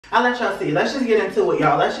I'll let y'all see. Let's just get into it,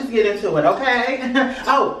 y'all. Let's just get into it, okay?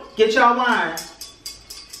 Oh, get y'all wine.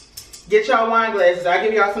 Get y'all wine glasses. I'll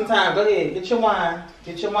give y'all some time. Go ahead. Get your wine.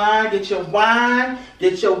 Get your wine. Get your wine.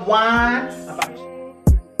 Get your wine.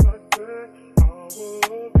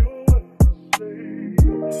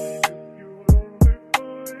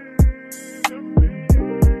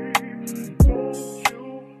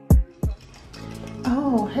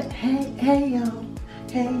 Oh, hey, y'all.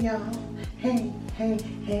 Hey, y'all. Hey,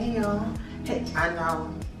 y'all. Hey, I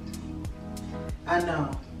know.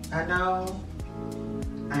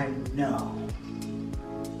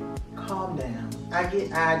 Calm down.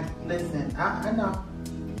 Listen, I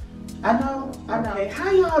know. Okay,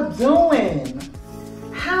 how y'all doing?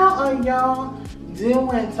 How are y'all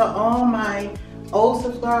doing to all my old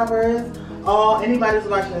subscribers? Anybody who's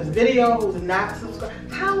watching this video who's not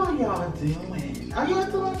subscribed? How are y'all doing? Are y'all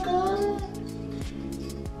doing good?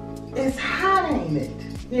 It's hot, ain't it?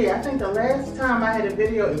 Yeah, I think the last time I had a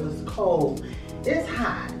video, it was cold. It's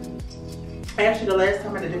hot. Actually, the last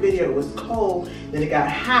time I did a video, it was cold, then it got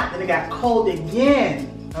hot, then it got cold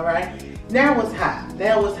again, all right? Now it's hot.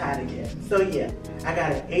 Now it's hot again. So yeah, I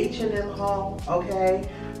got an H&M haul, okay?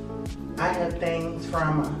 I have things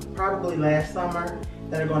from probably last summer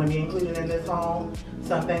that are going to be included in this haul.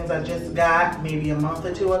 Some things I just got maybe a month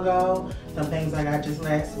or two ago. Some things I got just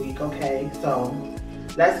last week, okay? So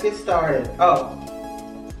let's get started. Oh,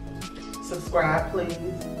 subscribe please.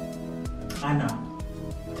 I know.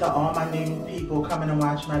 To all my new people coming and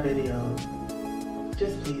watch my videos,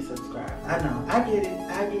 just please subscribe. I know, I get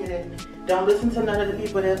it. Don't listen to none of the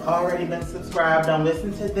people that have already been subscribed. Don't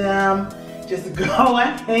listen to them. Just go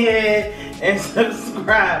ahead and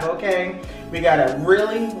subscribe, okay? We got a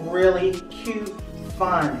really, really cute,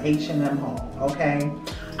 fun H&M haul, okay?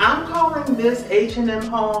 I'm calling this H&M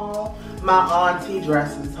haul my Auntie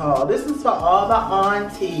Dresses haul. This is for all the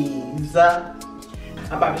aunties.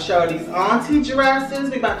 I'm about to show these auntie dresses.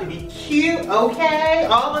 We're about to be cute, okay?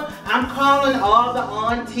 I'm calling all the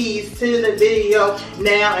aunties to the video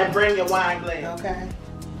now, and bring your wine glass.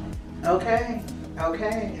 Okay.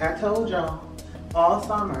 I told y'all all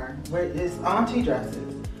summer it's auntie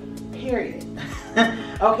dresses. Period.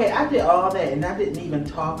 Okay, I did all that and I didn't even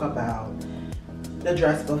talk about the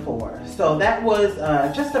dress before. So that was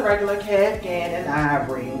just a regular Kaftan in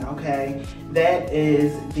ivory, okay? That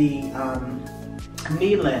is the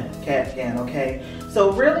knee length Kaftan, okay?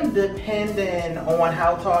 So really depending on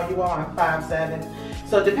how tall you are, I'm 5'7".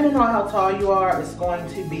 So depending on how tall you are, it's going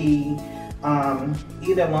to be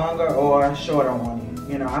either longer or shorter on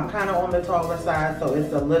you. You know, I'm kind of on the taller side, so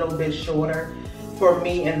it's a little bit shorter for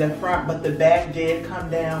me in the front, but the back did come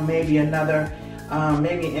down maybe another,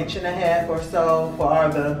 maybe 1.5 inches or so for all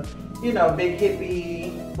the, you know, big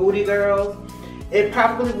hippie booty girls. It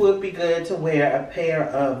probably would be good to wear a pair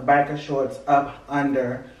of biker shorts up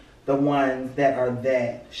under the ones that are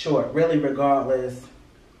that short, really regardless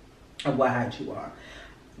of what height you are.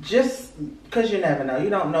 Just because you never know. You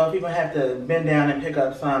don't know if you're going to have to bend down and pick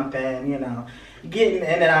up something, you know. Getting in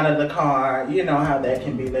and out of the car, you know how that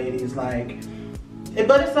can be, ladies. Like,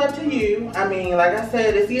 but it's up to you. I mean, like I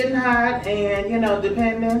said, it's getting hot and, you know,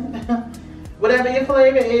 depending... Whatever your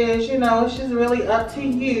flavor is, you know, it's just really up to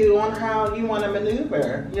you on how you want to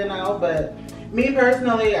maneuver, you know. But me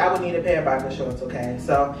personally, I would need a pair of biker shorts, okay?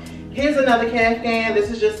 So here's another Kaftan.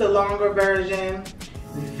 This is just a longer version.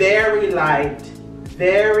 Very light,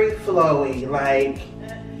 very flowy. Like,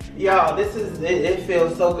 y'all, this is, it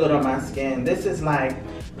feels so good on my skin. This is like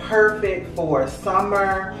perfect for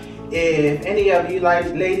summer. If any of you like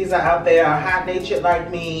ladies are out there are hot natured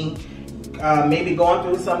like me, maybe going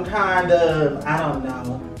through some kind of, I don't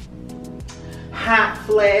know, hot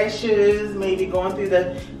flashes, maybe going through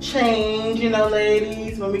the change, you know,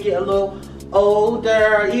 ladies, when we get a little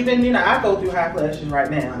older. Even, you know, I go through hot flashes right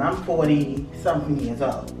now, and I'm 40-something years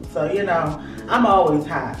old. So, you know, I'm always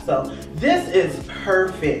hot. So this is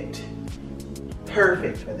perfect for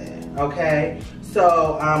that, okay?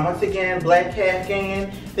 So, once again, black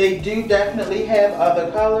Kaftan. They do definitely have other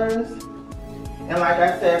colors. And like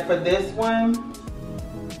I said, for this one,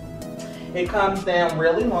 it comes down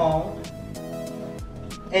really long.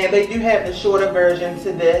 And they do have the shorter version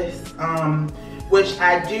to this, which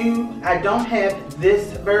I don't have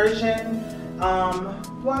this version.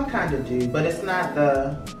 Well, I kind of do, but it's not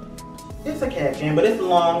it's a Kaftan, but it's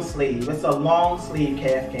long sleeve. It's a long sleeve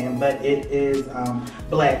Kaftan, but it is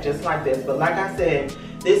black, just like this. But like I said,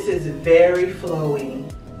 this is very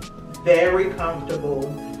flowy, very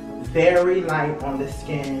comfortable, very light on the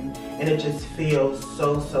skin, and it just feels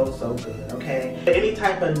so good, okay? Any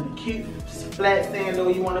type of cute flat sandal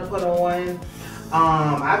you want to put on,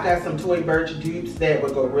 I've got some Toy Birch dupes that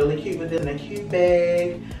would go really cute with it, and a cute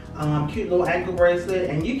bag, cute little ankle bracelet,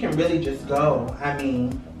 and you can really just go. I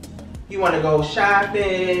mean, you want to go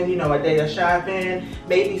shopping, you know, a day of shopping,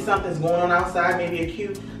 maybe something's going on outside, maybe a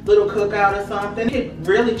cute little cookout or something. You could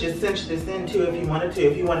really just cinch this into if you wanted to.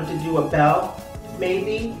 If you wanted to do a belt,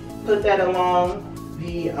 maybe put that along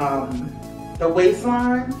the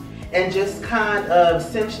waistline and just kind of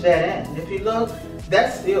cinch that in. If you look,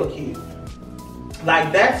 that's still cute.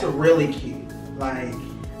 Like, that's really cute. Like,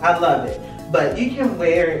 I love it. But you can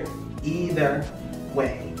wear it either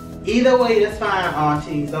way. Either way, that's fine,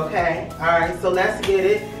 aunties, okay? All right, so let's get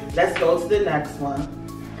it. Let's go to the next one.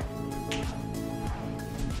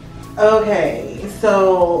 Okay,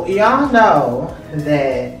 so y'all know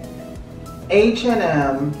that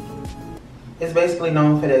H&M is basically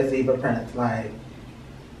known for their zebra prints. Like,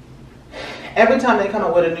 every time they come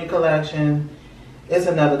up with a new collection, it's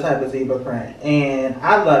another type of zebra print, and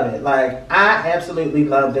I love it. Like, I absolutely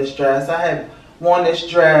love this dress. I had worn this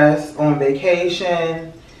dress on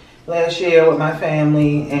vacation last year with my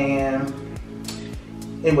family, and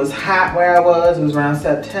it was hot where I was. It was around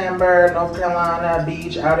September, North Carolina,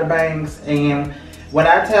 beach, Outer Banks, and when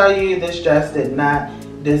I tell you, this dress did not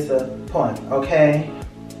disappoint, okay?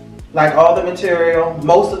 Like, all the material,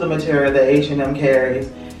 most of the material that H&M carries,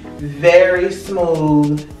 very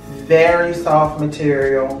smooth, very soft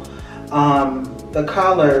material. The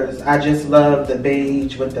colors, I just love the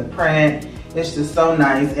beige with the print. It's just so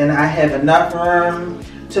nice, and I have enough room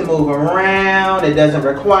to move around. It doesn't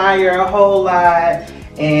require a whole lot,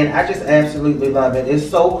 and I just absolutely love it. It's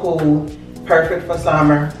so cool, perfect for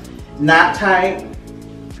summer, not tight.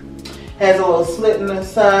 Has a little slit in the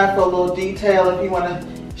side for a little detail if you want to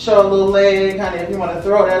show a little leg, honey, if you want to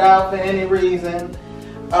throw that out for any reason.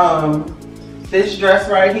 This dress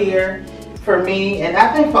right here, for me, and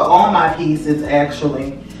I think for all my pieces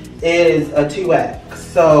actually, is a 2X.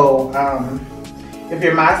 So if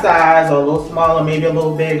you're my size or a little smaller, maybe a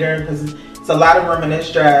little bigger, because it's a lot of room in this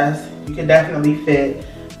dress, you can definitely fit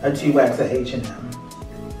a 2X at H&M.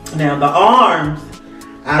 Now the arms,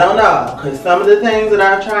 I don't know, because some of the things that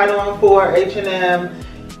I've tried on for H&M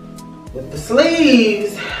with the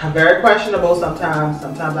sleeves are very questionable sometimes.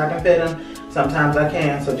 Sometimes I can fit them, sometimes I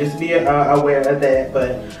can, so just be aware of that.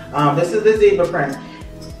 But this is the zebra print.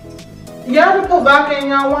 Y'all ever put vodka in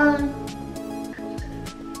y'all wine?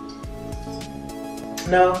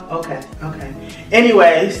 No? Okay, okay.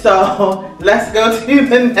 Anyway, so let's go to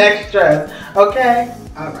the next dress, okay?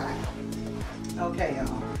 All right. Okay,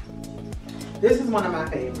 y'all. This is one of my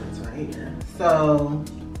favorites right here. So,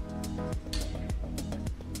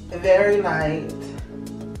 very light,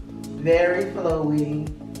 very flowy,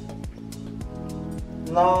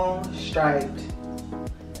 long striped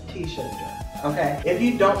t-shirt dress, okay? If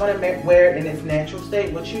you don't want to wear it in its natural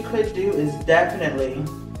state, what you could do is definitely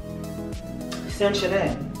cinch it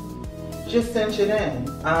in. Just cinch it in.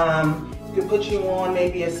 You could put you on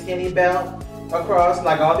maybe a skinny belt across,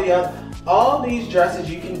 like all these dresses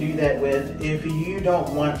you can do that with if you don't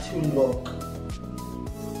want to look,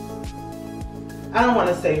 I don't want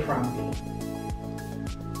to say frumpy,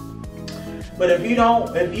 but if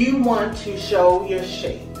you want to show your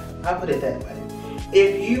shape, I'll put it that way.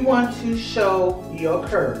 If you want to show your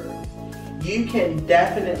curves, you can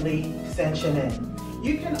definitely cinch it in.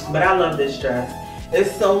 You can, but I love this dress.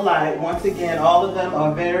 It's so light. Once again, all of them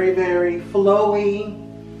are very, very flowy.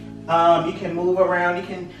 You can move around. You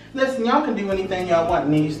can, listen, y'all can do anything y'all want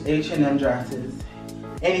in these H&M dresses.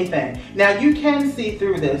 Anything. Now you can see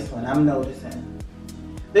through this one, I'm noticing.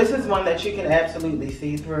 This is one that you can absolutely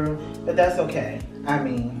see through, but that's okay. I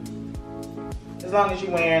mean, as long as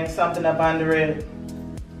you're wearing something up under it,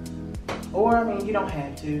 or I mean, you don't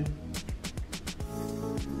have to.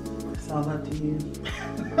 It's all up to you.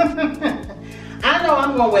 I know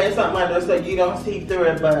I'm gonna wear something under so you don't see through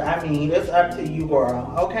it, but I mean, it's up to you,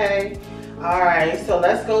 girl, okay? All right, so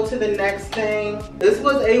let's go to the next thing. This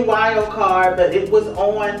was a wild card, but it was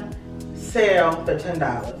on sale for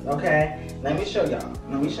 $10, okay? Let me show y'all,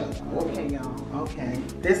 okay, y'all, okay.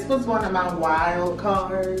 This was one of my wild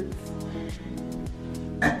cards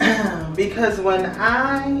because when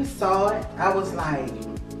I saw it, I was like,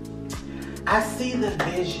 I see the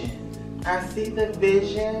vision. I see the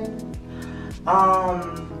vision.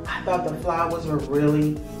 I thought the flowers were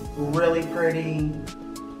really, really pretty.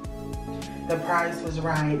 The price was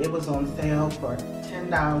right. It was on sale for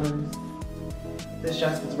 $10. This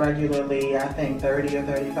dress is regularly, I think, 30 or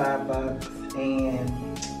 35 bucks. And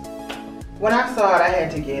when I saw it, I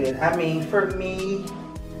had to get it. I mean, for me,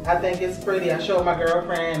 I think it's pretty. I showed my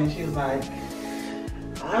girlfriend and she was like,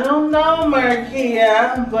 I don't know,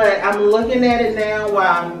 Markia, but I'm looking at it now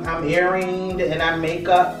while I'm earringed and I make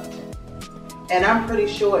up. And I'm pretty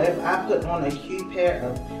sure if I put on a cute pair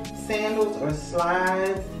of sandals or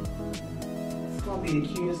slides, it's gonna be the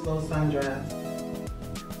cutest little sundress.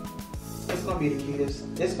 It's gonna be the cutest.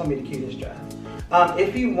 It's gonna be the cutest dress.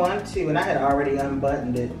 If you want to, and I had already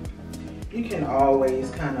unbuttoned it, you can always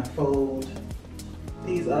kind of fold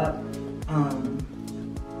these up.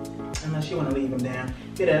 Unless you want to leave them down,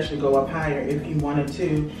 you could actually go up higher if you wanted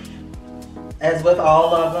to. As with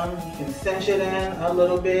all of them, you can cinch it in a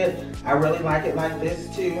little bit. I really like it like this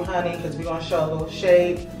too, honey, because we're gonna show a little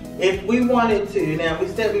shape if we wanted to. Now we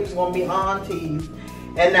said we was gonna be aunties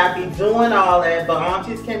and not be doing all that, but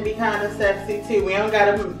aunties can be kind of sexy too. We don't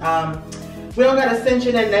gotta cinch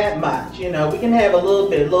it in that much, you know. We can have a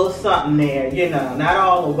little something there, you know, not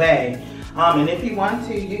all the way. And if you want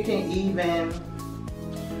to, you can even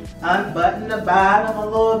unbutton the bottom a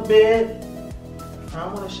little bit. I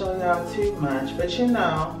don't want to show y'all too much, but you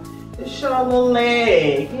know, just show a little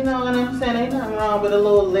leg. You know what I'm saying? Ain't nothing wrong with a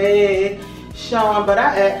little leg showing, but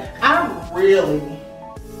I really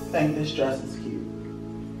think this dress is cute.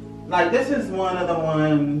 Like, this is one of the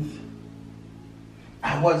ones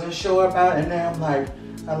I wasn't sure about, and now I'm like,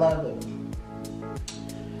 I love it.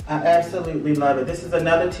 I absolutely love it. This is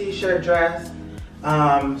another t-shirt dress.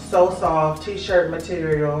 So soft, t-shirt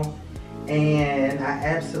material, and I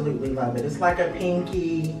absolutely love it. It's like a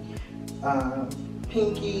pinky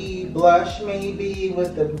blush maybe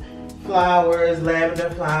with the flowers,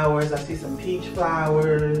 lavender flowers. I see some peach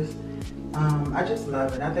flowers. I just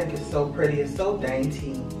love it. I think it's so pretty. It's so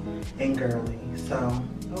dainty and girly. So,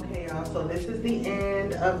 okay y'all, so this is the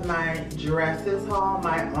end of my dresses haul,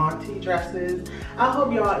 my auntie dresses. I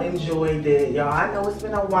hope y'all enjoyed it, y'all. I know it's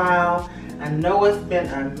been a while. I know it's been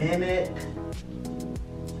a minute,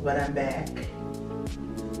 but I'm back.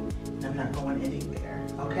 I'm not going anywhere,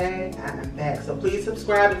 okay? I am back. So please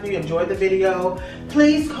subscribe if you enjoyed the video.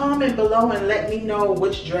 Please comment below and let me know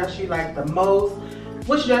which dress you liked the most,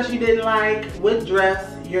 which dress you didn't like, which dress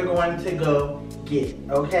you're going to go get,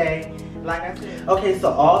 okay? Like I said, okay,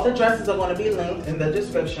 so all the dresses are going to be linked in the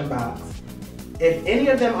description box. If any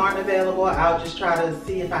of them aren't available, I'll just try to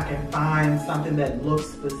see if I can find something that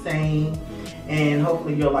looks the same, and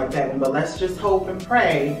hopefully you'll like that one. But let's just hope and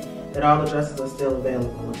pray that all the dresses are still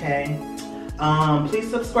available, okay? Please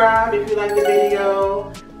subscribe if you like the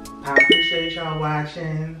video. I appreciate y'all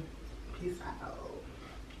watching. Peace out.